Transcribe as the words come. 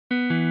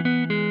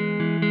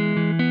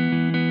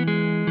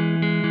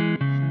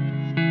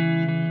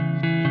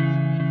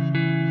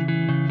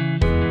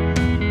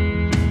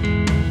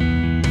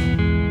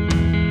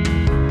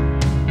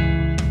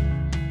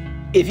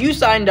If you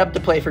signed up to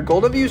play for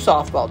Golden View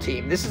softball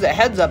team, this is a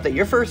heads up that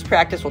your first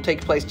practice will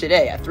take place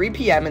today at 3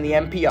 p.m. in the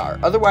MPR,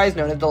 otherwise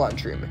known as the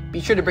lunchroom. Be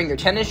sure to bring your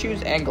tennis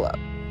shoes and gloves.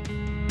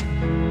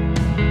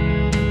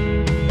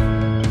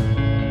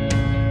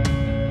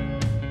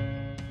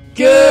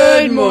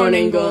 Good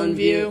morning, Golden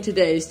View.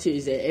 Today is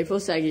Tuesday, April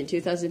 2nd,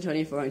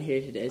 2024, and here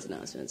are today's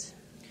announcements.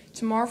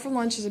 Tomorrow for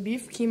lunch is a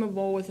beef keema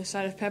bowl with a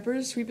side of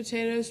peppers, sweet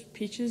potatoes,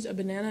 peaches, a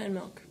banana, and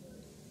milk.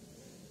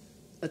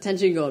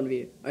 Attention, Golden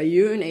View. Are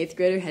you an 8th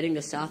grader heading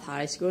to South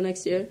High School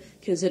next year?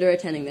 Consider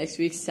attending next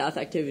week's South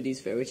Activities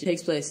Fair, which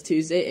takes place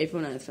Tuesday,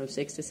 April 9th from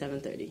 6 to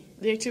 7:30.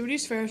 The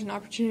Activities Fair is an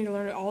opportunity to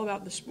learn all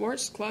about the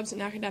sports, clubs,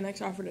 and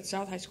academics offered at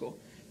South High School.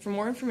 For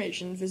more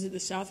information, visit the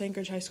South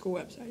Anchorage High School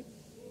website.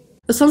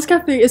 The Suns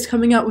Cafe is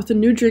coming out with a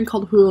new drink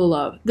called Hula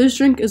Love. This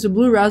drink is a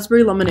blue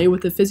raspberry lemonade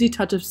with a fizzy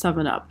touch of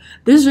 7-Up.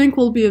 This drink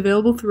will be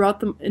available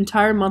throughout the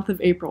entire month of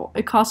April.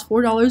 It costs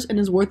 $4 and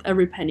is worth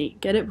every penny.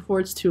 Get it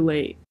before it's too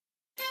late.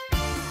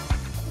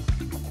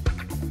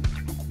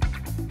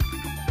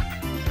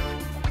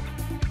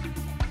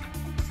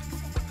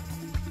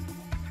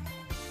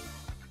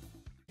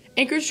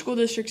 Anchorage School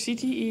District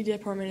CTE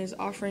Department is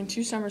offering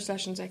 2 summer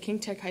sessions at King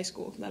Tech High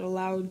School that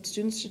allow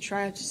students to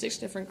try up to 6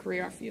 different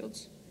career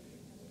fields.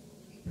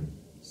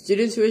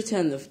 Students who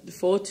attend the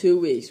full 2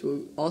 weeks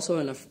will also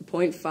earn a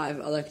 0.5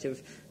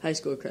 elective high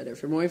school credit.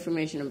 For more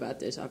information about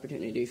this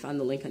opportunity, find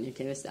the link on your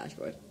Canvas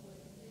dashboard.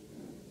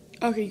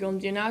 Okay, Golden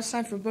View, now it's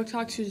time for Book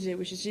Talk Tuesday,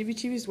 which is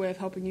GVTV's way of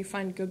helping you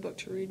find a good book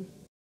to read.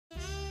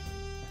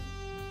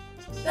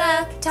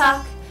 Book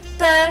Talk,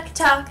 Book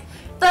Talk,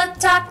 Book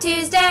Talk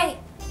Tuesday.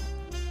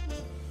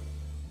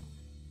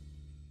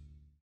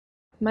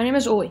 My name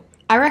is Oli.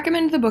 I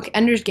recommend the book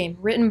Ender's Game,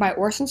 written by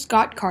Orson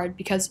Scott Card,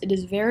 because it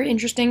is very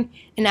interesting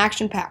and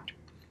action-packed.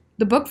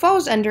 The book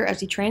follows Ender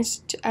as he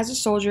trains as a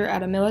soldier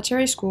at a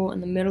military school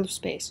in the middle of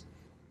space.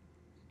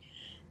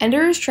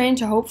 Ender is trained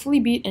to hopefully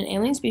beat an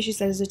alien species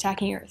that is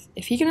attacking Earth.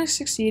 If he can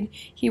succeed,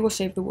 he will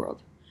save the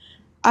world.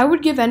 I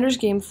would give Ender's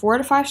Game 4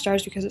 out of 5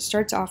 stars because it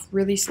starts off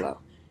really slow.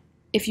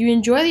 If you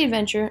enjoy the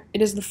adventure,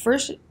 it is the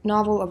first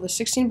novel of the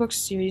 16-book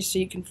series, so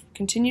you can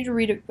continue to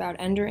read about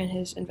Ender and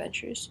his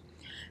adventures.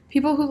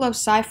 People who love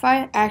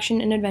sci-fi,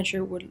 action, and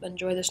adventure would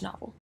enjoy this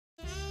novel.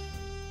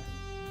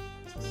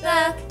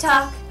 Book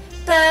Talk,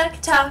 Book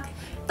Talk,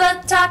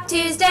 Book Talk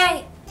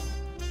Tuesday.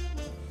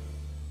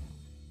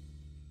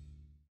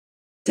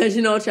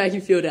 Attention all track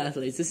and field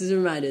athletes. This is a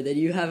reminder that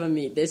you have a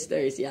meet this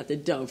Thursday at the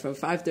Dome from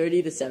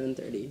 5:30 to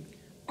 7:30.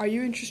 Are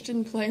you interested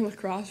in playing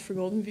lacrosse for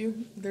Golden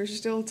View? There's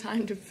still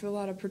time to fill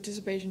out a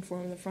participation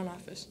form in the front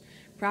office.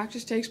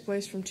 Practice takes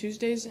place from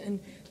Tuesdays and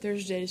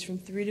Thursdays from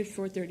 3 to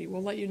 4:30.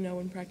 We'll let you know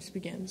when practice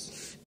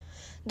begins.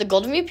 The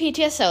Golden View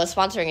PTSO is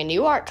sponsoring a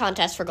new art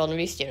contest for Golden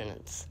View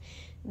students.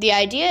 The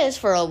idea is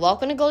for a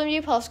Welcome to Golden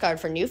View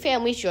postcard for new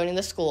families joining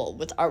the school,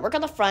 with artwork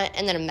on the front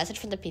and then a message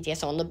from the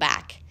PTSO on the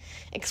back,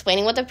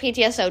 explaining what the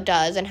PTSO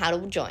does and how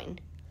to join.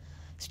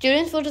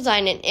 Students will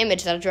design an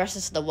image that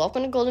addresses the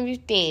Welcome to Golden View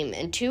theme,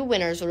 and 2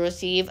 winners will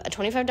receive a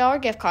 $25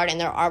 gift card and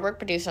their artwork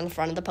produced on the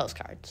front of the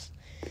postcards.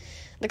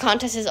 The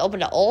contest is open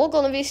to all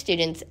Golden View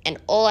students, and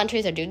all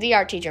entries are due to the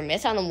art teacher,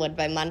 Miss Ellenwood,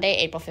 by Monday,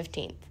 April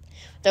 15th.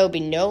 There will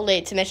be no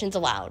late submissions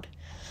allowed.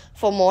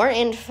 For more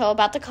info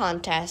about the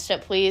contest,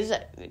 please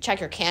check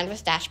your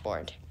Canvas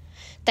dashboard.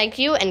 Thank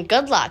you, and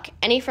good luck.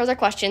 Any further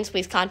questions,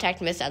 please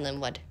contact Miss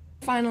Ellenwood.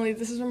 Finally,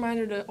 this is a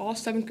reminder to all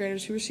 7th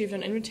graders who received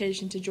an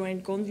invitation to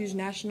join Golden View's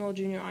National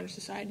Junior Honor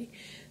Society.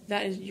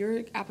 That is,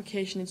 your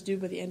application is due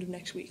by the end of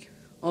next week.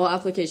 All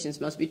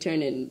applications must be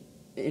turned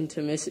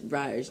into Miss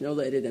Briers no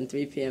later than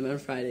 3 p.m. on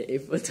Friday,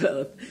 April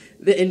 12th.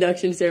 The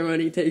induction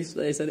ceremony takes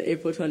place on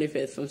April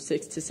 25th from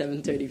 6 to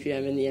 7:30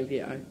 p.m. in the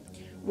MPR.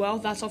 Well,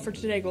 that's all for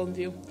today, Golden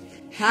View.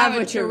 Have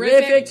a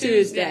terrific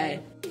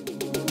Tuesday!